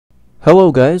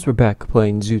Hello guys, we're back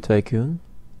playing Zoo Tycoon,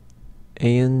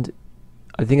 and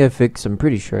I'm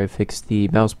pretty sure I fixed the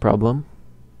mouse problem.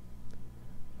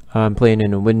 I'm playing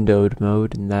in a windowed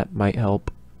mode, and that might help.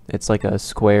 It's like a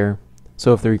square,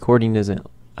 so if the recording isn't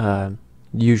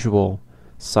usual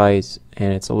size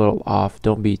and it's a little off,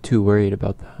 don't be too worried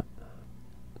about that.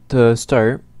 To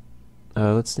start,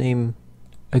 let's name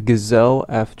a gazelle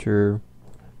after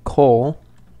Cole.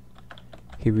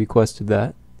 He requested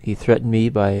that. He threatened me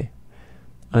by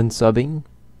unsubbing,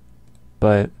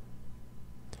 but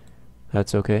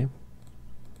that's okay.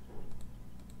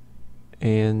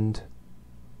 And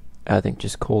I think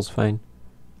just Cole's fine.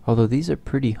 Although these are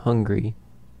pretty hungry.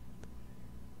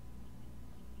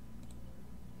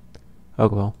 Oh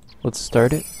well, let's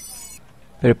start it.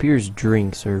 It appears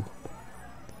drinks are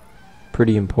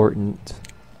pretty important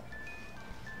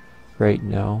right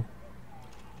now.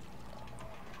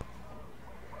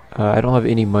 I don't have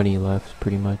any money left,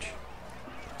 pretty much,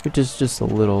 which is just a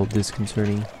little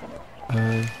disconcerting.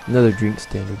 Another drink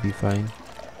stand would be fine.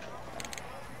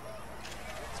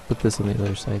 Let's put this on the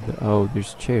other side. Oh,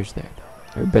 there's chairs there.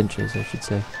 Or benches, I should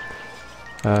say.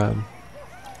 Let's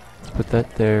put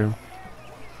that there.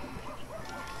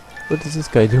 What is this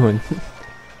guy doing?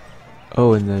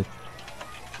 Oh, and the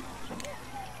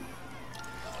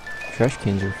trash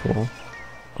cans are full.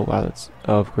 Oh wow, that's...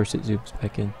 Oh, of course it zooms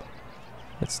back in.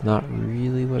 That's not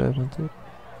really what I wanted.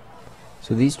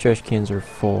 So these trash cans are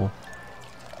full.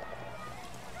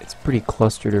 It's pretty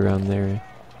clustered around there.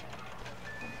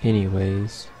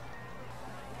 Anyways.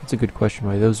 That's a good question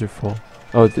why those are full.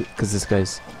 Oh, because this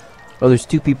guy's... Oh, there's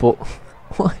two people...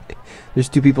 What? There's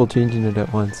two people changing it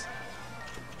at once.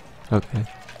 Okay.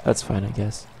 That's fine, I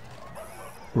guess.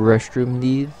 Restroom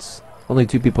needs. Only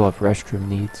two people have restroom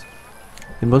needs.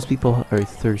 And most people are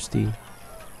thirsty.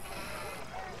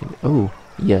 And, oh,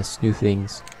 yes, new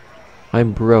things.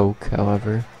 I'm broke,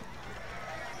 however,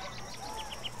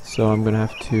 so I'm gonna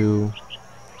have to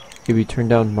maybe turn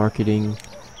down marketing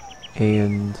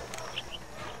and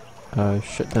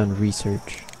shut down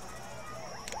research.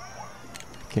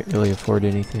 Can't really afford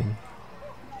anything.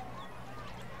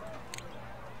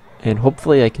 And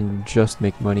hopefully I can just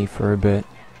make money for a bit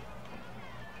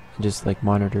and just like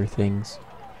monitor things.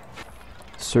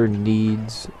 Sir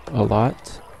needs a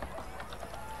lot.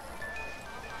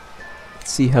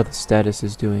 See how the status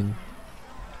is doing.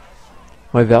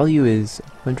 My value is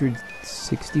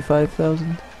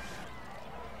 165,000.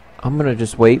 I'm gonna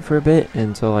just wait for a bit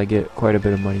until I get quite a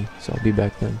bit of money, so I'll be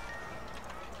back then.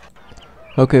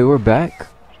 Okay, we're back,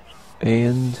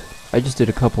 and I just did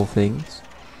a couple things.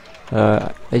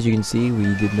 As you can see,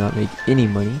 we did not make any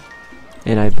money,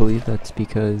 and I believe that's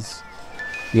because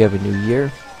we have a new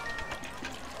year,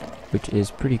 which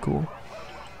is pretty cool.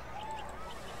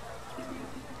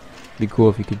 Be cool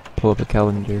if you could pull up a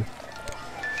calendar.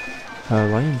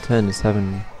 Lion 10 is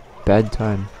having a bad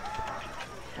time,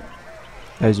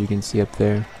 as you can see up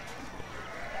there.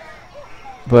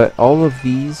 But all of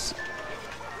these,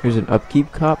 here's an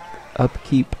upkeep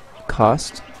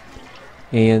cost,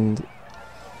 and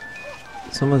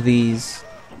some of these,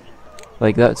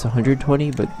 like that's 120,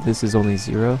 but this is only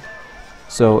 0.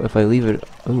 So if I leave it,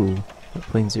 ooh,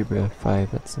 plain zebra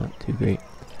 5, that's not too great.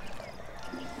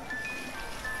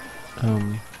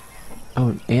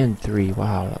 Oh, and 3.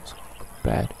 Wow, that was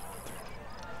bad.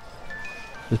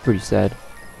 That's pretty sad.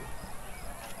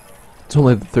 It's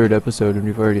only the 3rd episode and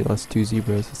we've already lost 2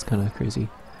 zebras. It's kind of crazy.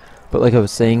 But like I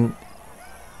was saying,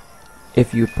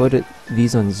 if you put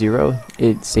these on 0,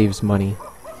 it saves money.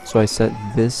 So I set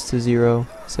this to 0,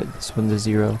 set this one to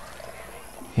 0,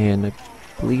 and I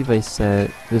believe I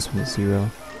set this one to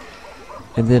 0.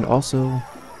 And then also,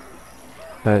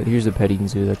 here's a petting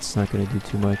zoo. That's not going to do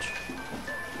too much.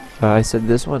 I said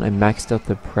this one, I maxed out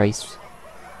the price,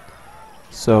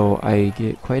 so I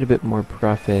get quite a bit more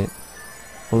profit,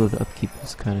 although the upkeep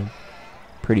is kind of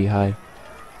pretty high.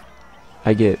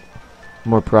 I get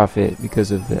more profit because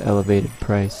of the elevated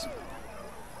price.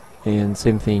 And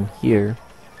same thing here,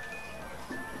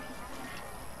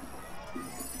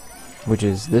 which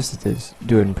is, this is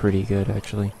doing pretty good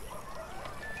actually.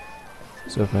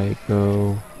 So if I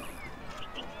go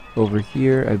over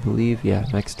here, I believe, yeah,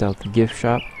 maxed out the gift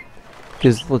shop.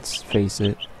 Because let's face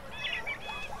it,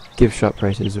 gift shop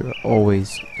prices are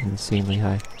always insanely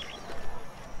high.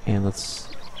 And let's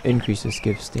increase this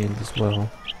gift stand as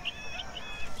well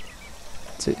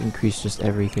to increase just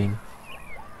everything.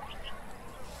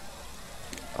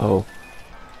 Oh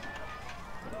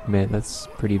man, that's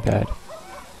pretty bad.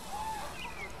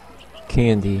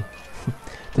 Candy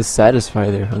to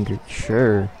satisfy their hunger,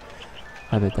 sure.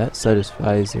 I bet that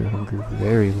satisfies their hunger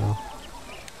very well.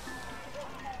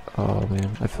 Oh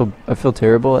man, I feel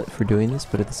terrible for doing this,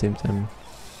 but at the same time,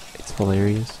 it's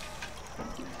hilarious.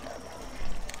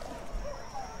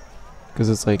 Because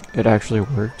it's like, it actually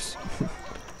works.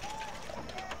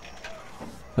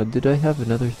 Did I have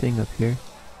another thing up here?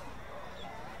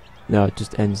 No, it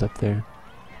just ends up there.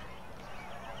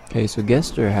 Okay, so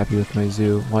guests are happy with my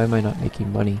zoo. Why am I not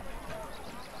making money?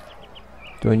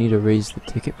 Do I need to raise the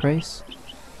ticket price?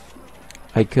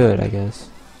 I could, I guess.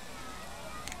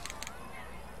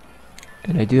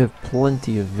 And I do have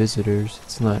plenty of visitors.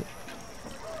 It's not...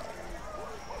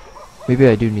 Maybe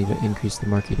I do need to increase the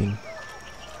marketing.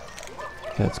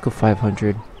 Yeah, let's go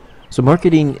 500. So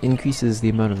marketing increases the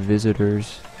amount of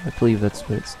visitors. I believe that's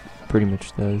what it pretty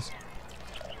much does.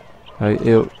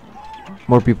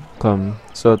 More people come,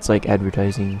 so it's like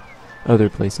advertising other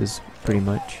places, pretty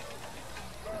much.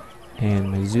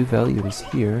 And my zoo value is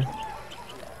here.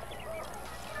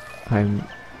 I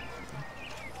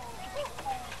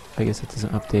guess it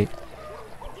doesn't update.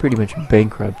 Pretty much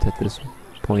bankrupt at this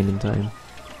point in time.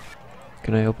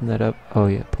 Can I open that up? Oh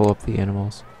yeah, pull up the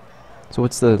animals. So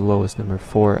what's the lowest number?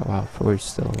 4? Wow, 4 is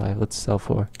still alive. Let's sell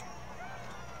 4.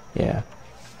 Yeah.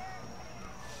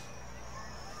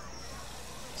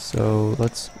 So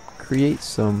let's create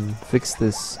some, fix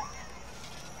this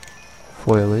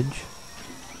foliage.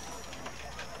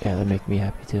 Yeah, that'd make me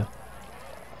happy too.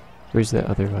 Where's that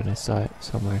other one? I saw it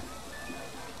somewhere.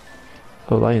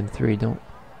 Oh, lion 3, don't.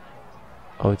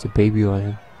 Oh, it's a baby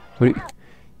lion. What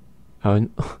are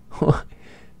you... Oh,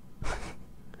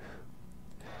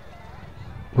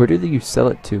 where did you sell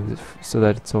it to so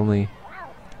that it's only...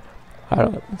 I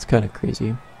don't know, it's kind of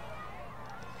crazy.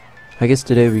 I guess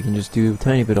today we can just do a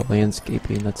tiny bit of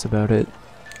landscaping, that's about it.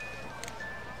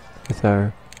 With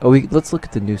our... Oh, let's look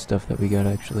at the new stuff that we got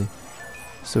actually.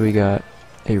 So we got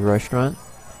a restaurant.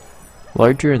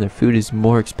 Larger and their food is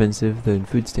more expensive than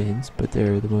food stands, but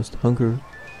they're the most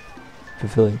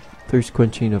hunger-fulfilling,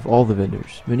 thirst-quenching of all the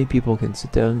vendors. Many people can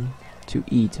sit down to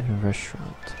eat in a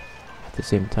restaurant at the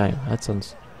same time. That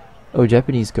sounds... Oh,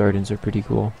 Japanese gardens are pretty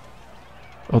cool.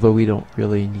 Although we don't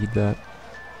really need that.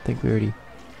 I think we already...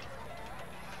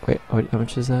 Wait, how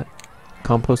much is that?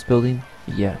 Compost building?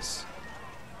 Yes.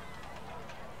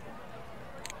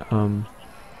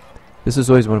 This is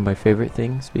always one of my favorite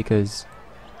things because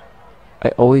I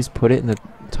always put it in the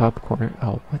top corner.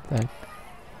 Oh, what the heck?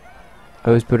 I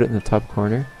always put it in the top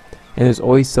corner, and there's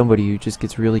always somebody who just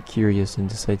gets really curious and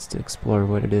decides to explore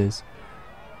what it is.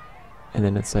 And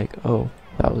then it's like, oh,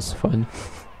 that was fun.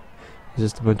 It's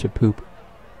just a bunch of poop.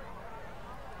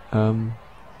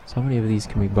 So how many of these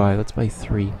can we buy? Let's buy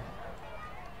 3.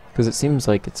 Because it seems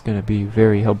like it's going to be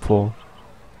very helpful.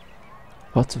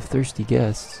 Lots of thirsty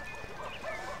guests.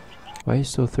 Why are you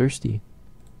so thirsty?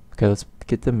 Okay, let's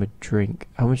get them a drink.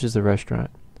 How much is the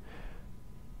restaurant?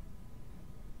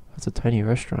 That's a tiny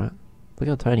restaurant. Look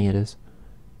how tiny it is.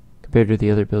 Compared to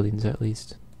the other buildings, at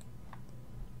least.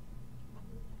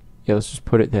 Yeah, let's just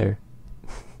put it there.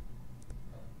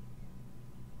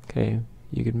 Okay,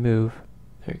 you can move.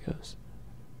 There it goes.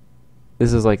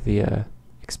 This is like the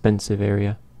expensive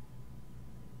area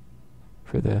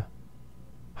for the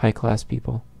high-class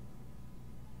people.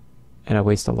 And I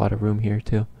waste a lot of room here,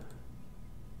 too.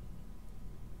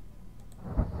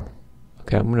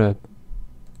 Okay, I'm gonna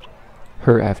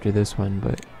hurt after this one,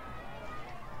 but...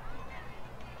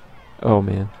 Oh,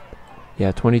 man.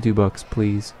 Yeah, 22 bucks,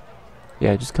 please.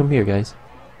 Yeah, just come here, guys.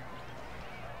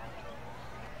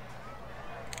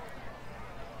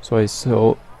 So I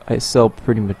sell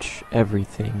pretty much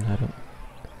everything. I don't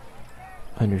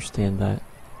understand that.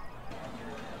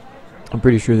 I'm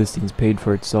pretty sure this thing's paid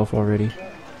for itself already.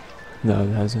 No,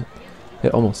 it hasn't.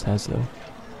 It almost has, though.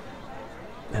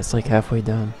 That's like halfway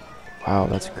down. Wow,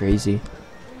 that's crazy.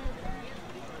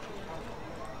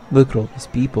 Look at all these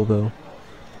people, though.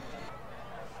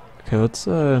 Okay, let's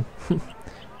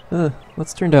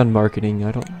let's turn down marketing.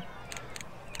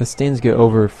 The stands get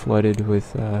over flooded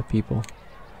with people.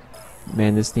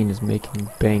 Man, this thing is making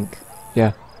bank.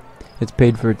 Yeah, it's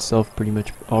paid for itself pretty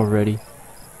much already.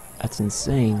 That's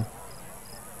insane.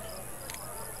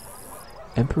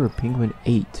 Emperor Penguin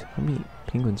 8. How many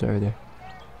penguins are there?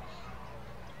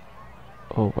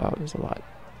 Oh wow, there's a lot.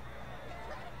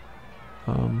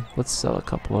 Let's sell a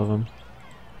couple of them.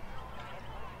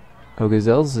 Oh,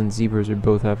 gazelles and zebras are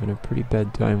both having a pretty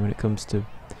bad time when it comes to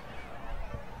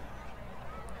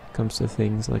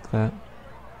things like that.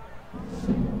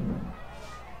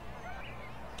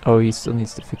 Oh, he still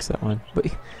needs to fix that one. But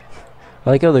I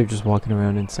like how they're just walking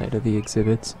around inside of the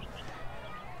exhibits.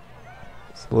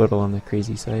 It's a little on the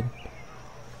crazy side.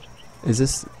 Is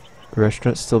this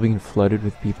restaurant still being flooded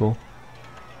with people?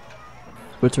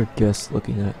 What's our guests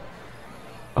looking at?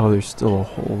 Oh, there's still a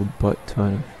whole butt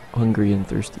ton of hungry and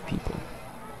thirsty people.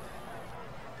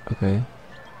 Okay.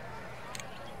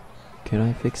 Can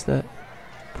I fix that?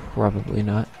 Probably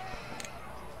not.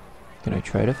 Can I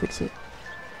try to fix it?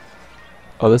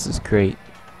 Oh, this is great.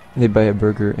 They buy a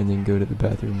burger and then go to the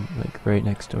bathroom, like, right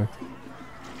next door.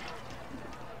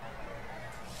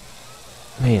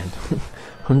 Man,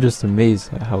 I'm just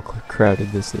amazed at how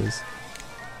crowded this is.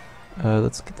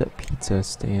 Let's get that pizza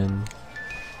stand.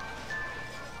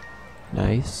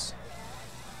 Nice.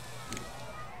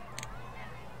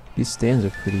 These stands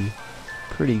are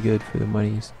pretty good for the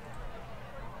monies.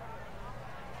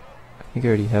 I think I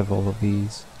already have all of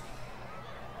these.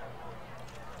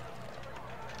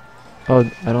 Oh,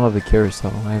 I don't have the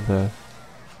carousel. I have the...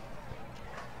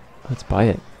 Let's buy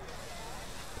it.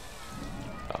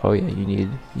 Oh yeah, you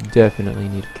definitely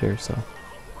need a carousel.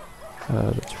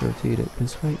 Let's rotate it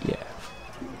this way. Yeah.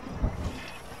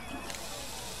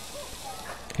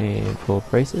 And full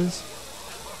prices.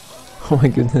 Oh my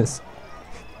goodness.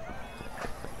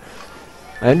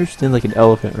 I understand like an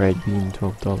elephant ride being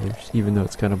 $12, even though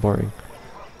it's kind of boring.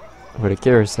 But a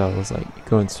carousel is like you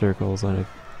go in circles on a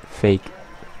fake.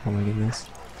 Oh my goodness.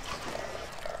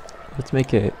 Let's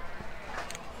make it.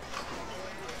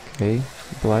 Okay,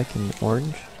 black and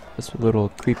orange. That's a little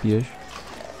creepy-ish.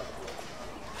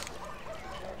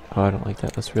 Oh, I don't like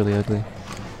that. That's really ugly.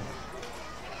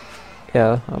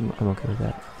 Yeah, I'm okay with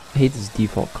that. I hate this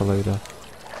default color though.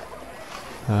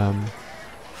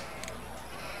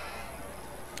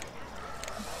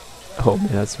 Oh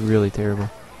man, that's really terrible.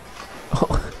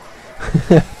 Oh.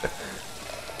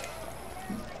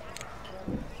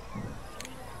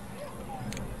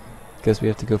 Guess we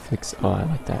have to go fix. Oh, I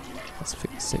like that. Let's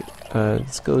fix it.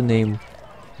 Let's go name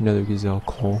another gazelle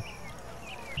Cole.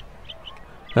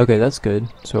 Okay, that's good.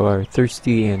 So our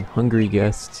thirsty and hungry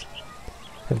guests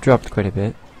have dropped quite a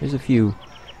bit. There's a few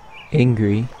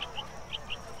angry.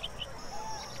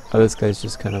 Oh, this guy's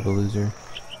just kind of a loser.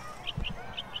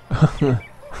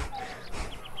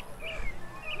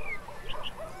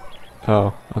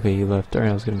 Oh, okay, he left. Alright,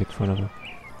 I was gonna make fun of him.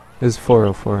 It was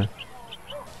 404.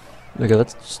 Okay,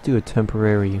 let's just do a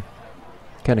temporary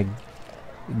kind of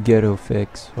ghetto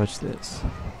fix. Watch this.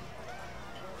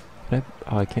 Can I?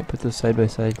 Oh, I can't put this side by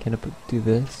side. Can I do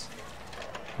this?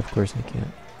 Of course I can't.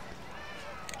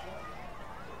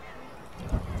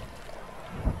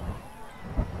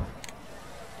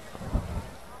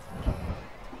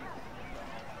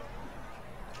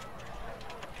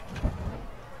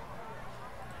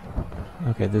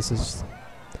 Okay, this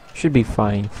should be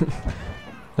fine.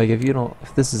 Like if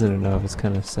this isn't enough, it's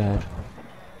kind of sad.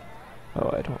 Oh,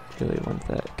 I don't really want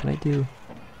that. Can I do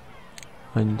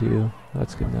undo?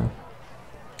 That's good enough.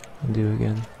 Undo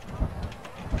again.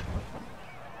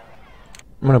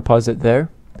 I'm gonna pause it there.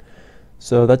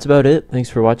 So that's about it. Thanks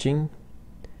for watching.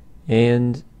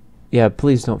 And yeah,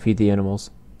 please don't feed the animals.